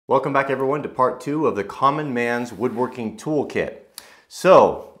Welcome back everyone to part 2 of the Common Man's Woodworking Toolkit.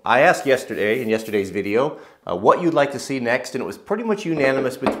 So I asked yesterday in yesterday's video what you'd like to see next, and it was pretty much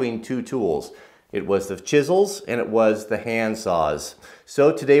unanimous between two tools. It was the chisels and it was the hand saws.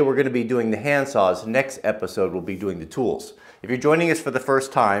 So today we're going to be doing the hand saws. Next episode we'll be doing the tools. If you're joining us for the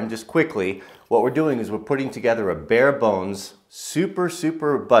first time, just quickly, what we're doing is we're putting together a bare bones,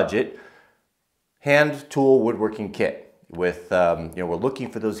 super budget hand tool woodworking kit. With, we're looking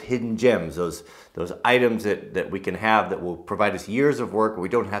for those hidden gems, those items that we can have that will provide us years of work we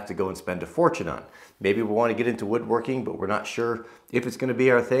don't have to go and spend a fortune on. Maybe we want to get into woodworking, but we're not sure if it's going to be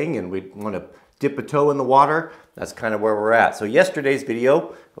our thing and we want to dip a toe in the water. That's kind of where we're at. So yesterday's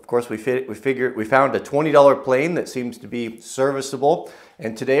video, of course, we found a $20 plane that seems to be serviceable.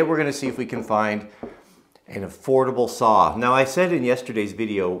 And today we're going to see if we can find an affordable saw. Now I said in yesterday's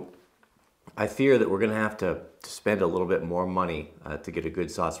video, I fear that we're going to have to spend a little bit more money to get a good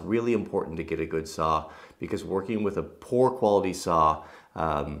saw. It's really important to get a good saw because working with a poor quality saw,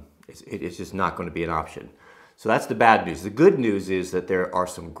 it's just not going to be an option. So that's the bad news. The good news is that there are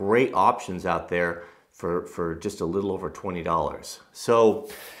some great options out there for just a little over $20. So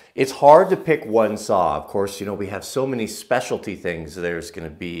it's hard to pick one saw. Of course, we have so many specialty things. There's going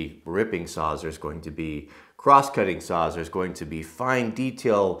to be ripping saws, there's going to be cross-cutting saws, there's going to be fine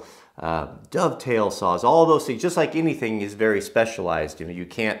detail dovetail saws, all those things. Just like anything is very specialized. You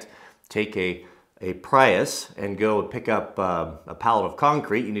can't take a Prius and go pick up a pallet of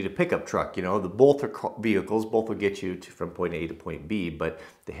concrete. You need a pickup truck. Both are vehicles, both will get you from point A to point B, but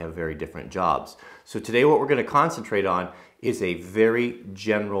they have very different jobs. So today what we're going to concentrate on is a very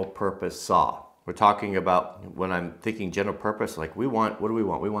general purpose saw. We're talking about, when I'm thinking general purpose, like what do we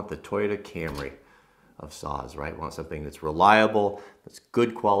want? We want the Toyota Camry of saws, right? We want something that's reliable, that's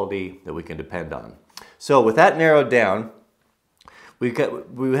good quality, that we can depend on. So with that narrowed down, we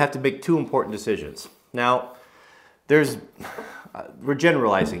have to make two important decisions. Now, we're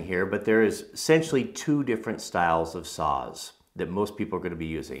generalizing here, but there is essentially two different styles of saws that most people are going to be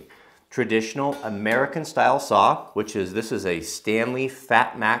using. Traditional American style saw, this is a Stanley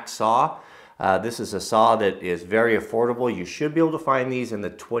Fat Max saw. This is a saw that is very affordable. You should be able to find these in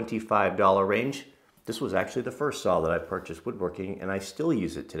the $25 range. This was actually the first saw that I purchased woodworking, and I still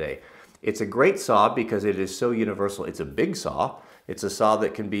use it today. It's a great saw because it is so universal. It's a big saw. It's a saw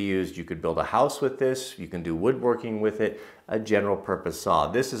that can be used. You could build a house with this. You can do woodworking with it. A general purpose saw.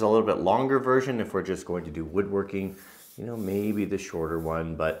 This is a little bit longer version if we're just going to do woodworking. Maybe the shorter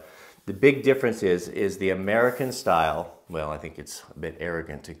one, but the big difference is the American style. Well, I think it's a bit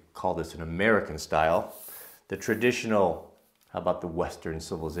arrogant to call this an American style. The traditional, how about the Western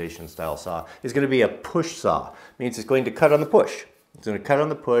civilization style saw, is going to be a push saw. It means it's going to cut on the push. It's going to cut on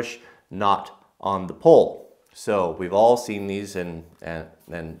the push, not on the pull. So we've all seen these and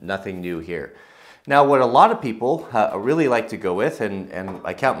nothing new here. Now what a lot of people really like to go with, and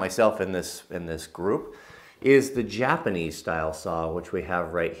I count myself in this group, is the Japanese style saw, which we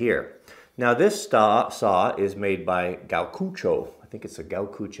have right here. Now this saw is made by Gaokucho. I think it's a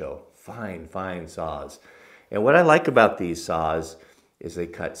Gaokucho. Fine saws. And what I like about these saws is they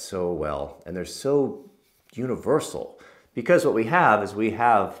cut so well and they're so universal, because what we have is we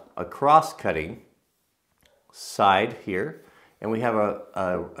have a cross-cutting side here and we have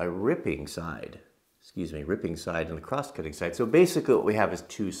a ripping side, ripping side and a cross-cutting side. So basically what we have is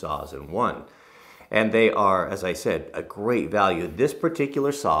two saws in one. And they are, as I said, a great value. This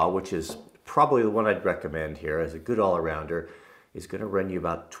particular saw, which is probably the one I'd recommend here as a good all-arounder, is going to run you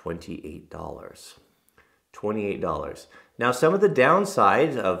about $28. $28. Now some of the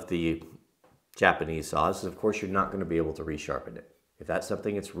downside of the Japanese saws is, of course, you're not going to be able to resharpen it. If that's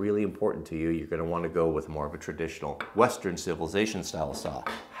something that's really important to you, you're going to want to go with more of a traditional Western civilization style saw.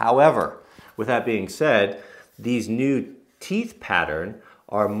 However, with that being said, these new teeth pattern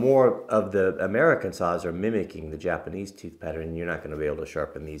are more of the American saws are mimicking the Japanese teeth pattern, and you're not going to be able to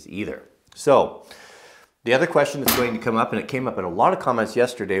sharpen these either. So the other question that's going to come up, and it came up in a lot of comments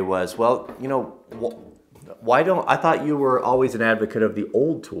yesterday, was, well, I thought you were always an advocate of the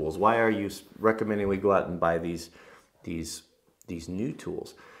old tools. Why are you recommending we go out and buy these new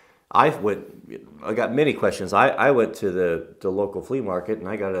tools? I got many questions. I went to the local flea market and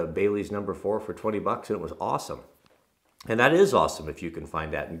I got a Bailey's No. 4 for 20 bucks, and it was awesome. And that is awesome if you can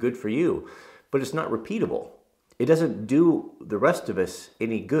find that, and good for you, but it's not repeatable. It doesn't do the rest of us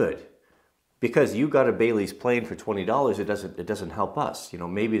any good. Because you got a Bailey's plane for $20, it doesn't help us.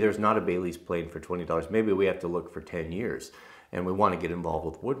 Maybe there's not a Bailey's plane for $20. Maybe we have to look for 10 years and we want to get involved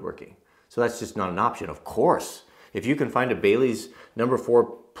with woodworking. So that's just not an option. Of course, if you can find a Bailey's No. 4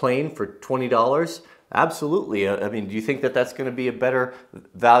 plane for $20, Absolutely. I mean, do you think that that's going to be a better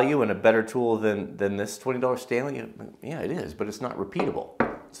value and a better tool than this $20 Stanley? Yeah, it is, but it's not repeatable.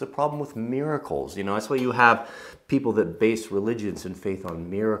 It's the problem with miracles. You know, that's why you have people that base religions and faith on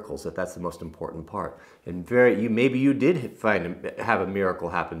miracles, that's the most important part. And maybe you did have a miracle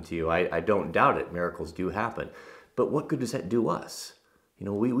happen to you. I don't doubt it. Miracles do happen. But what good does that do us? You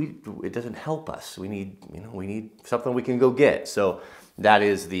know, it doesn't help us. We need something we can go get. So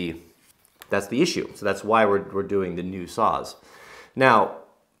that's the issue. So that's why we're doing the new saws. Now,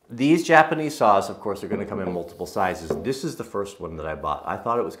 these Japanese saws, of course, are going to come in multiple sizes. This is the first one that I bought. I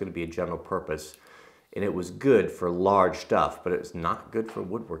thought it was going to be a general purpose, and it was good for large stuff, but it's not good for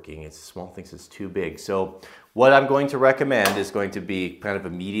woodworking. It's small things, it's too big. So what I'm going to recommend is going to be kind of a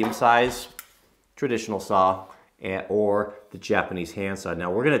medium size traditional saw or the Japanese hand saw.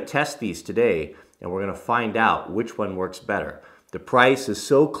 Now we're going to test these today, and we're going to find out which one works better. The price is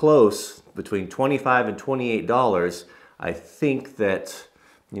so close, between $25 and $28, I think that,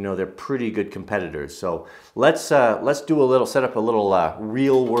 you know, they're pretty good competitors. So let's set up a little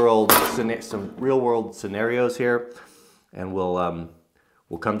real world scenarios here, and we'll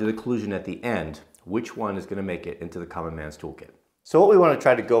come to the conclusion at the end which one is going to make it into the Common Man's Toolkit. So what we want to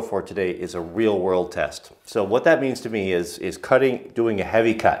try to go for today is a real world test. So what that means to me is doing a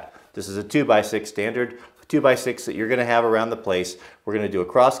heavy cut. This is a 2x6 standard 2x6 that you're going to have around the place. We're going to do a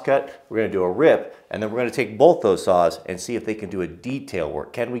cross cut, we're going to do a rip, and then we're going to take both those saws and see if they can do a detail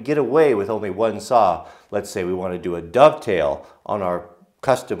work. Can we get away with only one saw? Let's say we want to do a dovetail on our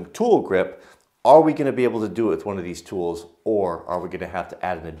custom tool grip. Are we going to be able to do it with one of these tools, or are we going to have to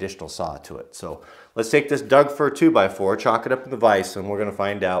add an additional saw to it? So let's take this Doug Fir 2x4, chalk it up in the vise, and we're going to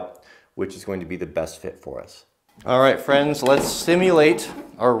find out which is going to be the best fit for us. All right, friends, let's simulate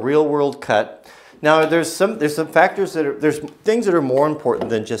our real world cut. Now there's some factors there's things that are more important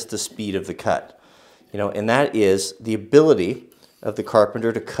than just the speed of the cut, you know, and that is the ability of the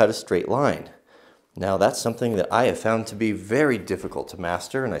carpenter to cut a straight line. Now that's something that I have found to be very difficult to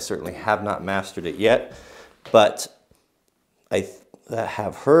master, and I certainly have not mastered it yet, but I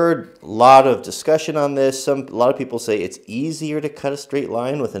have heard a lot of discussion on this. A lot of people say it's easier to cut a straight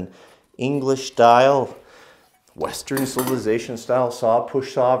line with an English style, Western civilization style saw,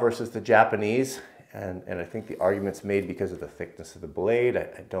 push saw versus the Japanese. And I think the argument's made because of the thickness of the blade.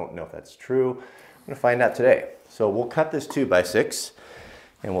 I don't know if that's true. I'm going to find out today. So we'll cut this 2x6,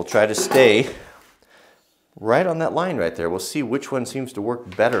 and we'll try to stay right on that line right there. We'll see which one seems to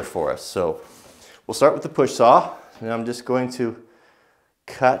work better for us. So we'll start with the push saw, and I'm just going to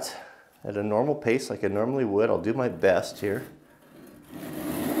cut at a normal pace like I normally would. I'll do my best here.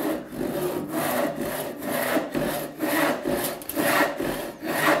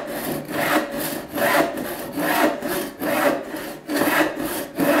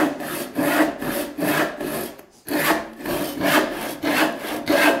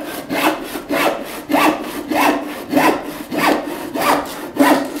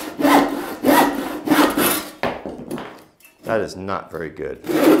 That is not very good. I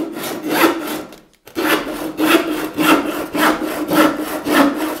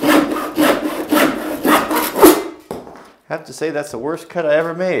have to say that's the worst cut I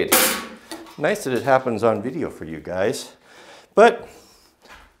ever made. Nice that it happens on video for you guys. But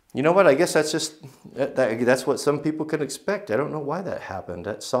you know what? I guess that's just, that's what some people can expect. I don't know why that happened.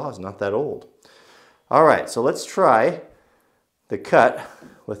 That saw is not that old. All right, so let's try the cut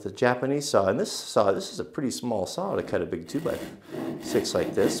with the Japanese saw. And this is a pretty small saw to cut a big 2x6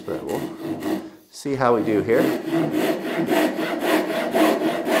 like this, but we'll see how we do here.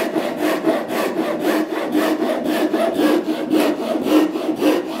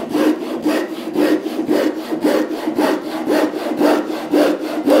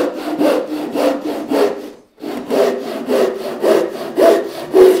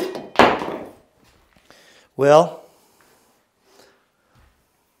 Well,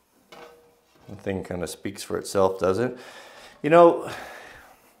 the thing kind of speaks for itself, doesn't it? You know,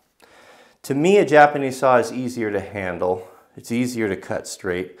 to me, a Japanese saw is easier to handle. It's easier to cut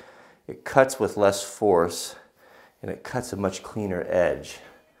straight. It cuts with less force, and it cuts a much cleaner edge.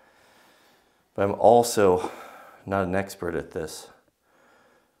 But I'm also not an expert at this.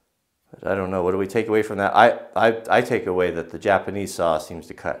 But I don't know. What do we take away from that? I take away that the Japanese saw seems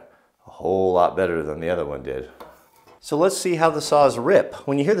to cut a whole lot better than the other one did. So let's see how the saws rip.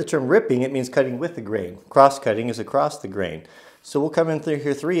 When you hear the term ripping, it means cutting with the grain. Cross-cutting is across the grain. So we'll come in through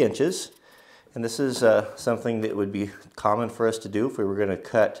here 3 inches, and this is something that would be common for us to do if we were going to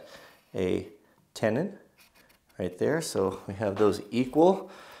cut a tenon right there. So we have those equal.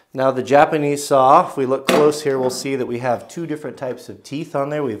 Now the Japanese saw, if we look close here, we'll see that we have 2 different types of teeth on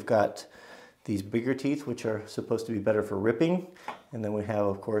there. We've got these bigger teeth, which are supposed to be better for ripping. And then we have,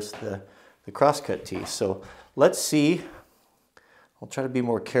 of course, the crosscut teeth. So let's see. I'll try to be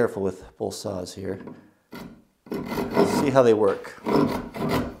more careful with both saws here. Let's see how they work.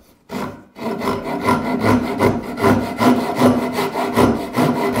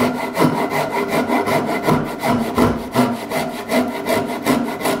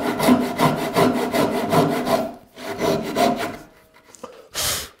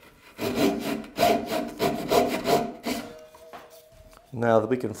 Now that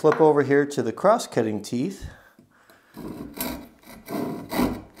we can flip over here to the cross-cutting teeth.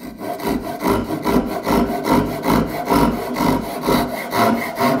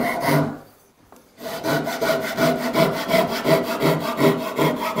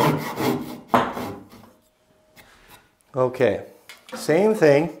 Okay, same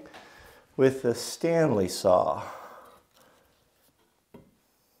thing with the Stanley saw.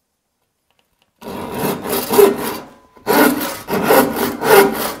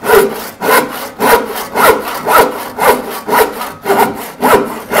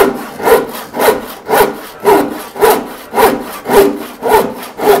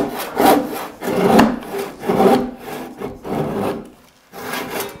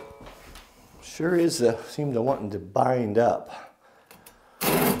 Sure is seem to wanting to bind up.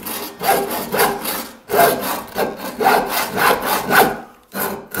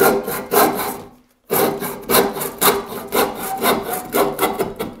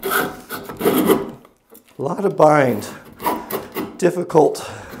 A lot of bind. Difficult.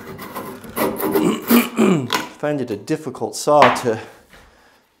 Find it a difficult saw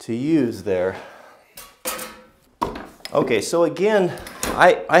to use there. Okay, so again,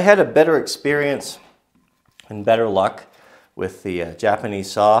 I had a better experience and better luck with the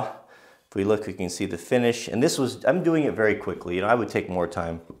Japanese saw. If we look, we can see the finish. And this was, I'm doing it very quickly. You know, I would take more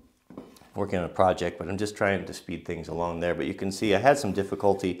time working on a project, but I'm just trying to speed things along there. But you can see I had some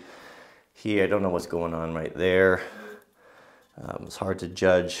difficulty here. I don't know what's going on right there. It's hard to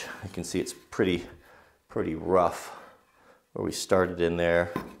judge. You can see it's pretty rough where we started in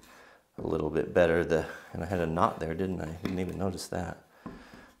there. A little bit better. And I had a knot there, didn't I? Didn't even notice that.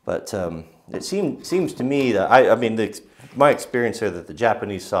 But it seems to me that I mean my experience here that the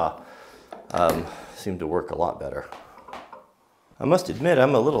Japanese saw seemed to work a lot better. I must admit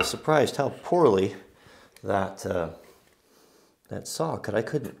I'm a little surprised how poorly that saw cut. I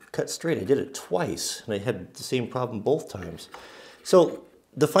couldn't cut straight. I did it twice and I had the same problem both times. So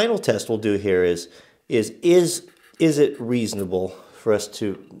the final test we'll do here is it reasonable for us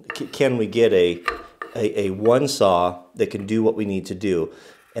to, can we get a one saw that can do what we need to do?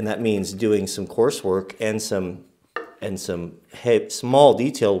 And that means doing some coarse work and some small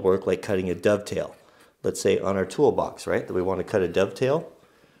detailed work like cutting a dovetail. Let's say on our toolbox, right? That we want to cut a dovetail.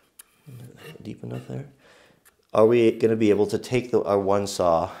 Deep enough there? Are we going to be able to take our one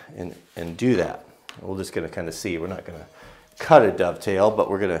saw and do that? We're just going to kind of see. We're not going to cut a dovetail, but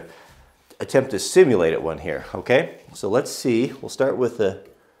we're going to attempt to simulate it one here, okay? So let's see. We'll start with the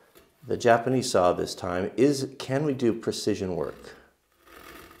Japanese saw this time. Can we do precision work?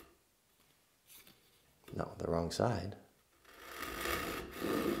 No, the wrong side.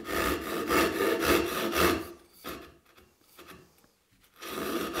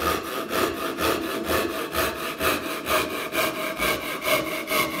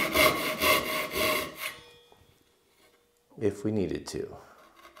 If we needed to.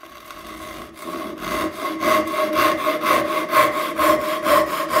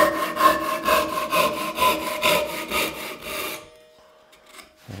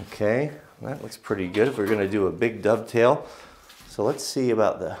 Okay, that looks pretty good if we're going to do a big dovetail. So let's see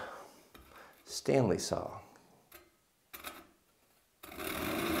about the Stanley saw.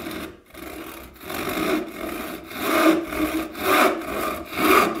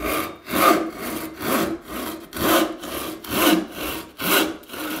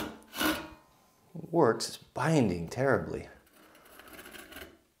 It works, it's binding terribly.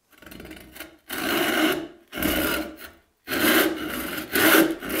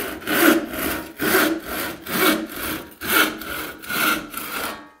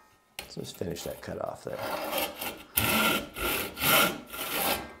 Let's finish that cut off there.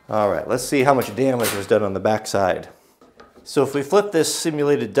 All right, let's see how much damage was done on the back side. So if we flip this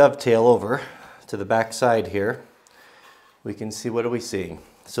simulated dovetail over to the back side here, we can see, what are we seeing?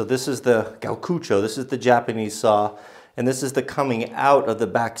 So this is the Gakucho, this is the Japanese saw, and this is the coming out of the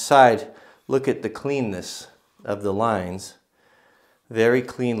back side. Look at the cleanness of the lines. Very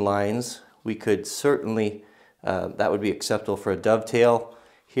clean lines. We could certainly, that would be acceptable for a dovetail.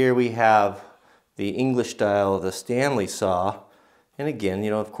 Here we have the English style of the Stanley saw, And again,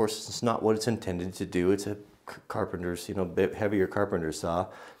 of course, it's not what it's intended to do. It's a carpenter's, bit heavier carpenter saw,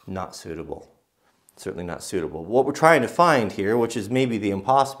 not suitable. Certainly not suitable. What we're trying to find here, which is maybe the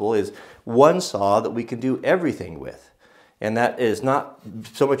impossible, is one saw that we can do everything with. And that is not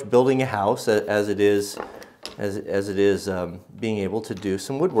so much building a house as it is being able to do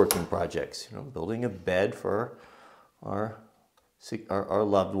some woodworking projects. Building a bed for our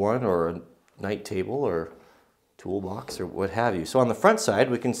loved one, or a night table, or toolbox, or what have you. So on the front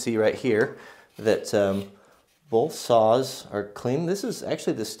side, we can see right here that both saws are clean. This is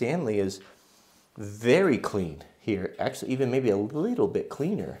actually, the Stanley is very clean here. Actually, even maybe a little bit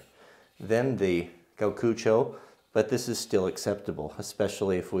cleaner than the Gakucho, but this is still acceptable,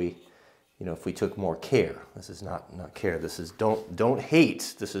 especially if we, if we took more care. This is not care. This is don't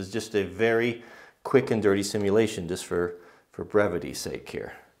hate. This is just a very quick and dirty simulation, just for brevity's sake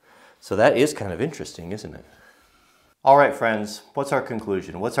here. So that is kind of interesting, isn't it? All right, friends, what's our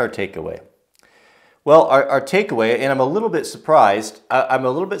conclusion? What's our takeaway? Well, our takeaway, and I'm a little bit surprised,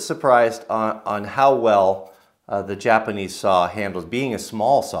 on how well the Japanese saw handles being a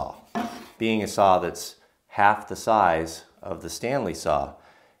small saw, being a saw that's half the size of the Stanley saw.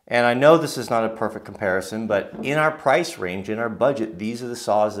 And I know this is not a perfect comparison, but in our price range, in our budget, these are the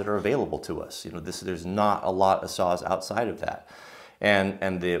saws that are available to us. There's not a lot of saws outside of that.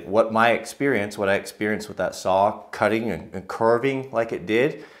 And what I experienced with that saw, cutting and curving like it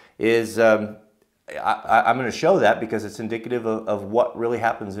did, is I'm going to show that because it's indicative of what really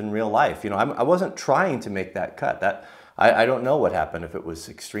happens in real life. I wasn't trying to make that cut. I don't know what happened, if it was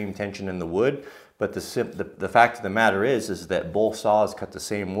extreme tension in the wood, but the fact of the matter is that both saws cut the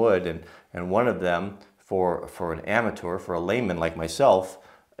same wood, and one of them, for an amateur, for a layman like myself,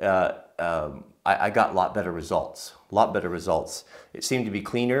 I got a lot better results. It seemed to be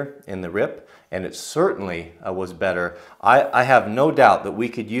cleaner in the rip, and it certainly was better. I have no doubt that we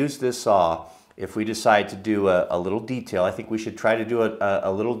could use this saw if we decide to do a little detail. I think we should try to do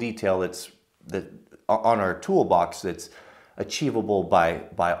a little detail that on our toolbox that's achievable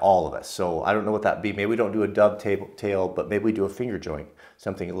by all of us. So I don't know what that'd be. Maybe we don't do a dovetail, but maybe we do a finger joint,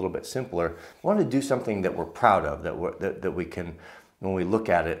 something a little bit simpler. We want to do something that we're proud of, that we can, when we look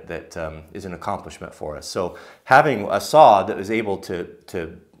at it, that is an accomplishment for us. So having a saw that is able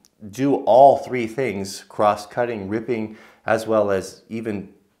to do all three things, cross-cutting, ripping, as well as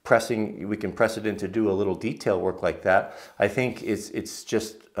even pressing, we can press it in to do a little detail work like that. I think it's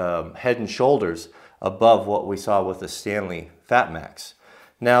just head and shoulders above what we saw with the Stanley Fat Max.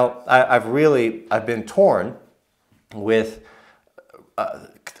 Now, I've been torn with,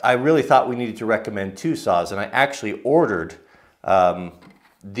 I really thought we needed to recommend two saws, and I actually ordered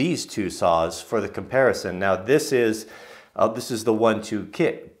these two saws for the comparison. Now this is the 1-2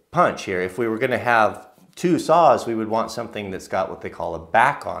 kit punch here. If we were going to have two saws, we would want something that's got what they call a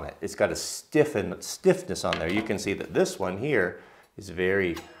back on it. It's got a stiffness on there. You can see that this one here is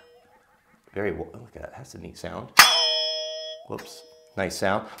very, look at that, that's a neat sound. Whoops, nice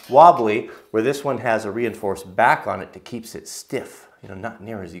sound. Wobbly, where this one has a reinforced back on it that keeps it stiff. Not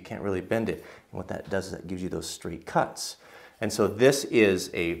near as, you can't really bend it. And what that does is that gives you those straight cuts. And so this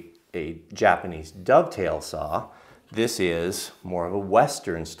is a Japanese dovetail saw. This is more of a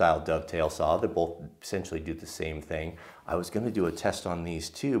Western style dovetail saw. They both essentially do the same thing. I was going to do a test on these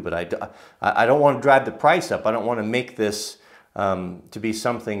too, but I don't want to drive the price up. I don't want to make this to be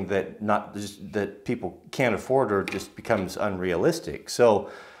something that people can't afford or just becomes unrealistic.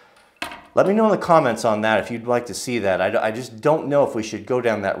 So let me know in the comments on that if you'd like to see that. I just don't know if we should go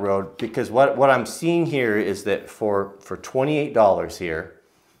down that road, because what I'm seeing here is that for $28 here,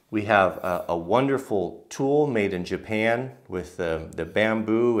 we have a wonderful tool made in Japan with the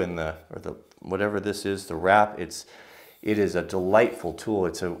bamboo and the whatever this is, the wrap. It is a delightful tool.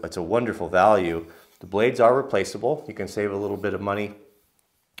 It's a wonderful value. The blades are replaceable. You can save a little bit of money,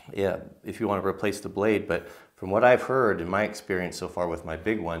 yeah, if you want to replace the blade. But from what I've heard in my experience so far with my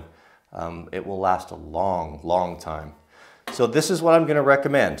big one, it will last a long, long time. So this is what I'm going to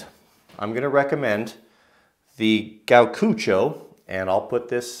recommend. I'm going to recommend the Gakucho. And I'll put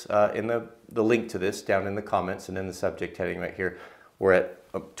this in the link to this down in the comments and in the subject heading right here. We're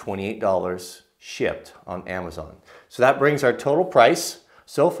at $28 shipped on Amazon. So that brings our total price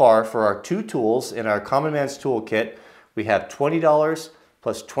so far for our two tools in our Common Man's Toolkit. We have $20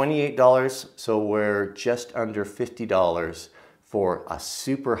 plus $28, so we're just under $50 for a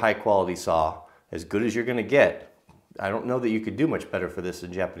super high quality saw, as good as you're going to get. I don't know that you could do much better for this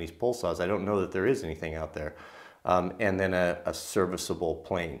than Japanese pull saws. I don't know that there is anything out there. And then a serviceable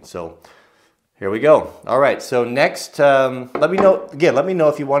plane. So Here we go. All right, so next, let me know, again, let me know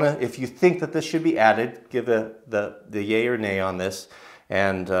if you want to, if you think that this should be added, give the yay or nay on this,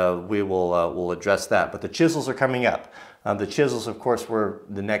 and we will we'll address that. But the chisels are coming up. The chisels, of course, were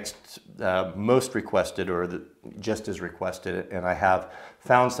the next most requested, or just as requested, and I have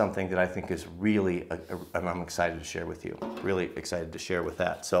found something that I think is really, and I'm excited to share with you. Really excited to share with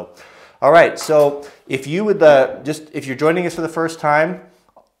that. So, all right, so if you would, if you're joining us for the first time,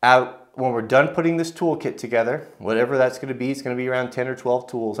 when we're done putting this toolkit together, whatever that's going to be, it's going to be around 10 or 12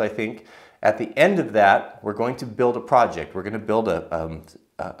 tools, I think. At the end of that, we're going to build a project. We're going to build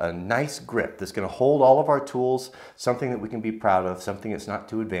a nice grip that's going to hold all of our tools, something that we can be proud of, something that's not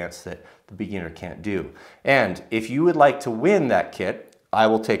too advanced that the beginner can't do. And if you would like to win that kit, I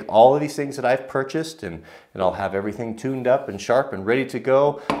will take all of these things that I've purchased and I'll have everything tuned up and sharp and ready to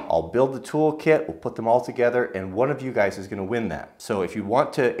go. I'll build the toolkit, we'll put them all together, and one of you guys is going to win that. So if you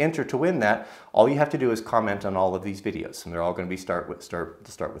want to enter to win that, all you have to do is comment on all of these videos, and they're all going to be start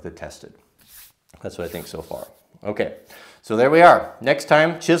with a tested. That's what I think so far. Okay, so there we are. Next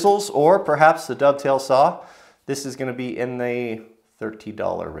time, chisels or perhaps the dovetail saw. This is going to be in the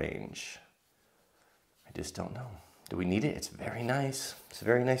 $30 range. I just don't know. Do we need it? It's very nice. It's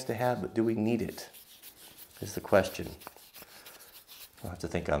very nice to have, but do we need it? Is the question. We'll have to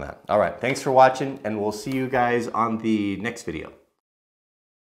think on that. All right, thanks for watching, and we'll see you guys on the next video.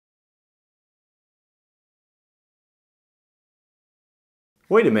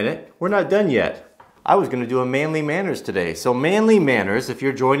 Wait a minute, we're not done yet. I was going to do a Manly Manners today. So Manly Manners, if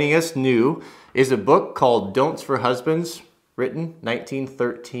you're joining us new, is a book called Don'ts for Husbands, written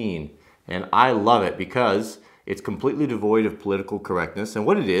 1913. And I love it because it's completely devoid of political correctness. And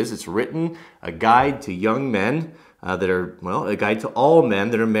what it is, it's written a guide to young men that are, well, a guide to all men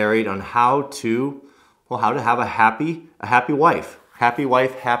that are married on how to have a happy wife. Happy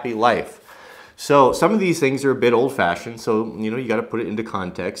wife, happy life. So some of these things are a bit old-fashioned, so you got to put it into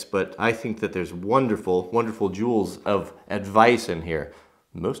context, but I think that there's wonderful, wonderful jewels of advice in here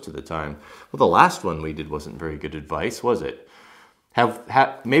most of the time. Well, the last one we did wasn't very good advice, was it?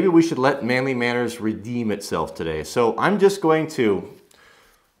 Maybe we should let Manly Manners redeem itself today. So I'm just going to,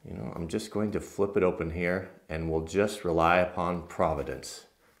 flip it open here, and we'll just rely upon Providence.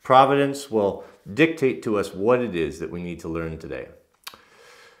 Providence will dictate to us what it is that we need to learn today.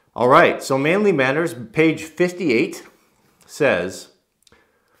 All right, so Manly Manners, page 58, says,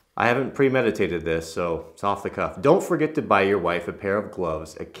 I haven't premeditated this, so it's off the cuff. Don't forget to buy your wife a pair of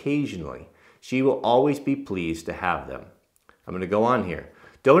gloves occasionally. She will always be pleased to have them. I'm going to go on here.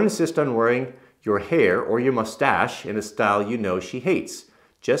 Don't insist on wearing your hair or your mustache in a style you know she hates.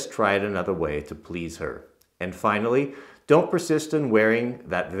 Just try it another way to please her. And finally, don't persist in wearing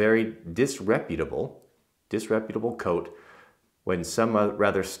that very disreputable coat when some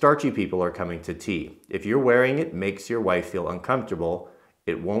rather starchy people are coming to tea. If you're wearing it makes your wife feel uncomfortable,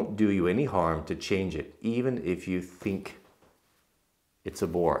 it won't do you any harm to change it, even if you think it's a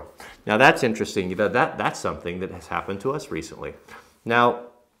bore. Now that's interesting. That's something that has happened to us recently. Now,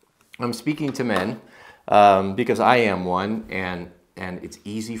 I'm speaking to men because I am one, and it's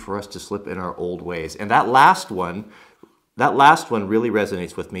easy for us to slip in our old ways. And that last one really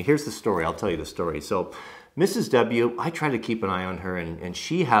resonates with me. Here's the story. I'll tell you the story. So Mrs. W, I try to keep an eye on her, and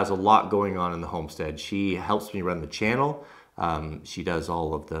she has a lot going on in the homestead. She helps me run the channel. She does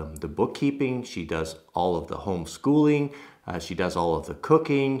all of the bookkeeping. She does all of the homeschooling. She does all of the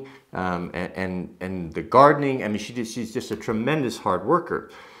cooking and the gardening. I mean, she's just a tremendous hard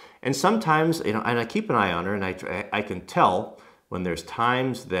worker. And sometimes, and I keep an eye on her, and I can tell when there's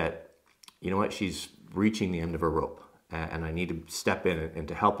times that, she's reaching the end of her rope, and I need to step in and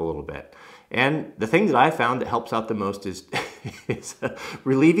to help a little bit. And the thing that I found that helps out the most is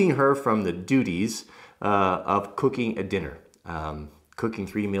relieving her from the duties of cooking a dinner. Cooking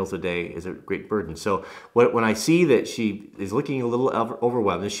 3 meals a day is a great burden. So when I see that she is looking a little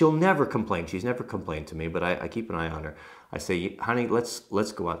overwhelmed, and she'll never complain. She's never complained to me, but I keep an eye on her. I say, honey,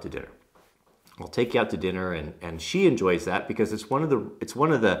 let's go out to dinner. I'll take you out to dinner, and she enjoys that because it's one of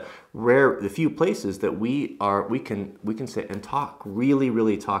the few places that we can sit and talk,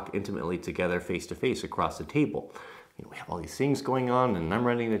 really talk intimately together, face to face across the table. We have all these things going on, and I'm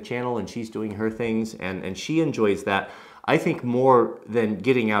running the channel, and she's doing her things, and she enjoys that. I think more than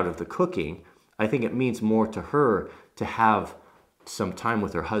getting out of the cooking, I think it means more to her to have some time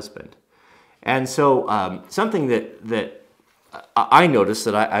with her husband. And so something that I noticed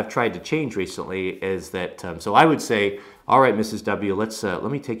that I've tried to change recently is that, so I would say, all right, Mrs. W,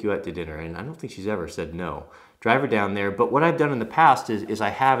 let me take you out to dinner. And I don't think she's ever said no. Drive her down there. But what I've done in the past is I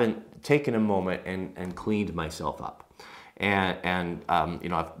haven't taken a moment and cleaned myself up. and you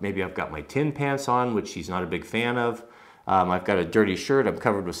know, maybe I've got my tin pants on, which she's not a big fan of. I've got a dirty shirt. I'm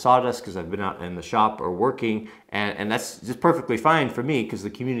covered with sawdust because I've been out in the shop or working, and that's just perfectly fine for me because the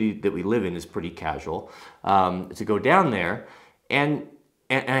community that we live in is pretty casual. To go down there, and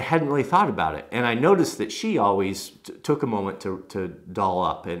I hadn't really thought about it. And I noticed that she always took a moment to doll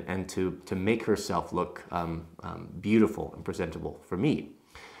up and to make herself look beautiful and presentable for me.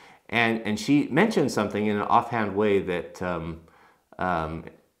 And she mentioned something in an offhand way that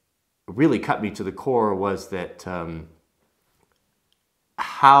really cut me to the core, was that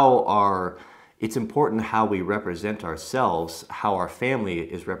it's important how we represent ourselves, how our family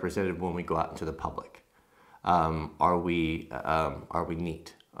is represented when we go out into the public. Are we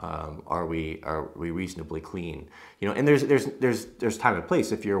neat? Are we reasonably clean? You know, and there's time and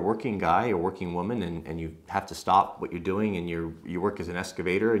place. If you're a working guy or working woman and you have to stop what you're doing and you work as an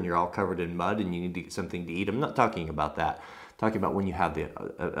excavator and you're all covered in mud and you need to get something to eat, I'm not talking about that. I'm talking about when you have the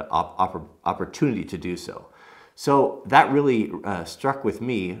opportunity to do so. So that really struck with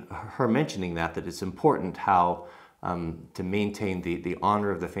me, her mentioning that it's important how to maintain the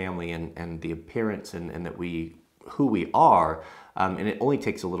honor of the family and the appearance and that who we are, and it only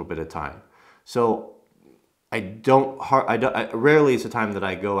takes a little bit of time. So rarely is the time that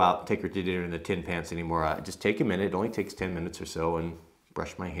I go out and take her to dinner in the tin pants anymore. I just take a minute. It only takes 10 minutes or so, and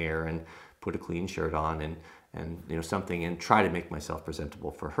brush my hair and put a clean shirt on and you know, something, and try to make myself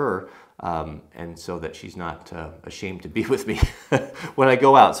presentable for her, and so that she's not ashamed to be with me when I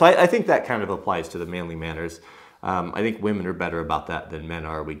go out. So I think that kind of applies to the manly manners. I think women are better about that than men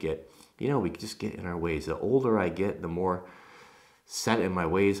are. We just get in our ways. The older I get, the more set in my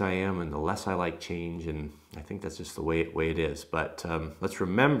ways I am, and the less I like change, and I think that's just the way it is. But let's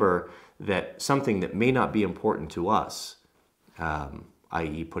remember that something that may not be important to us,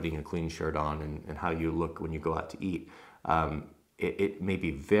 i.e. putting a clean shirt on and how you look when you go out to eat, it may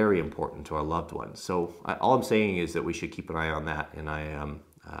be very important to our loved ones. So all I'm saying is that we should keep an eye on that, and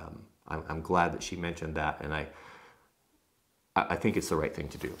I'm glad that she mentioned that, and I think it's the right thing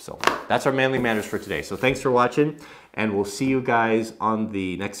to do. So that's our manly manners for today. So thanks for watching, and we'll see you guys on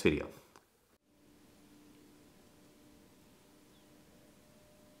the next video.